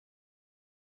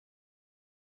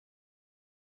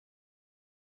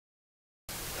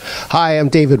Hi, I'm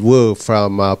David Wu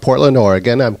from Portland,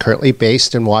 Oregon. I'm currently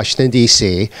based in Washington,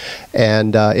 D.C.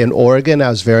 And in Oregon, I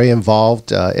was very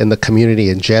involved in the community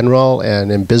in general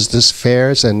and in business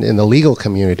affairs and in the legal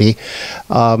community.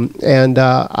 And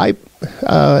I'm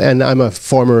a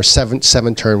former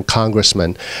seven-term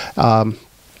congressman.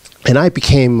 And I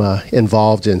became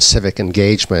involved in civic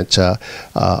engagement a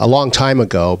long time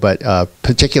ago, but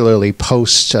particularly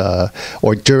post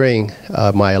or during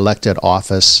my elected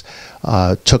office,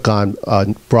 took on a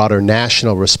broader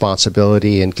national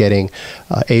responsibility in getting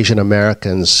Asian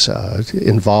Americans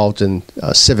involved in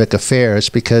civic affairs,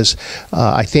 because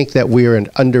I think that we're an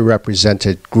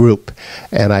underrepresented group,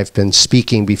 and I've been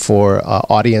speaking before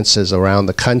audiences around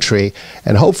the country,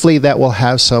 and hopefully that will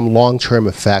have some long-term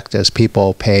effect as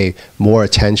people pay more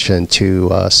attention to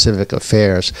civic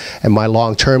affairs. And my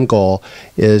long-term goal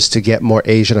is to get more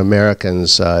Asian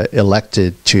Americans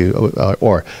elected to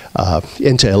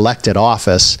into elected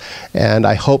office, and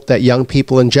I hope that young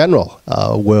people in general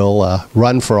will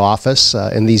run for office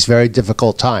in these very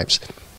difficult times.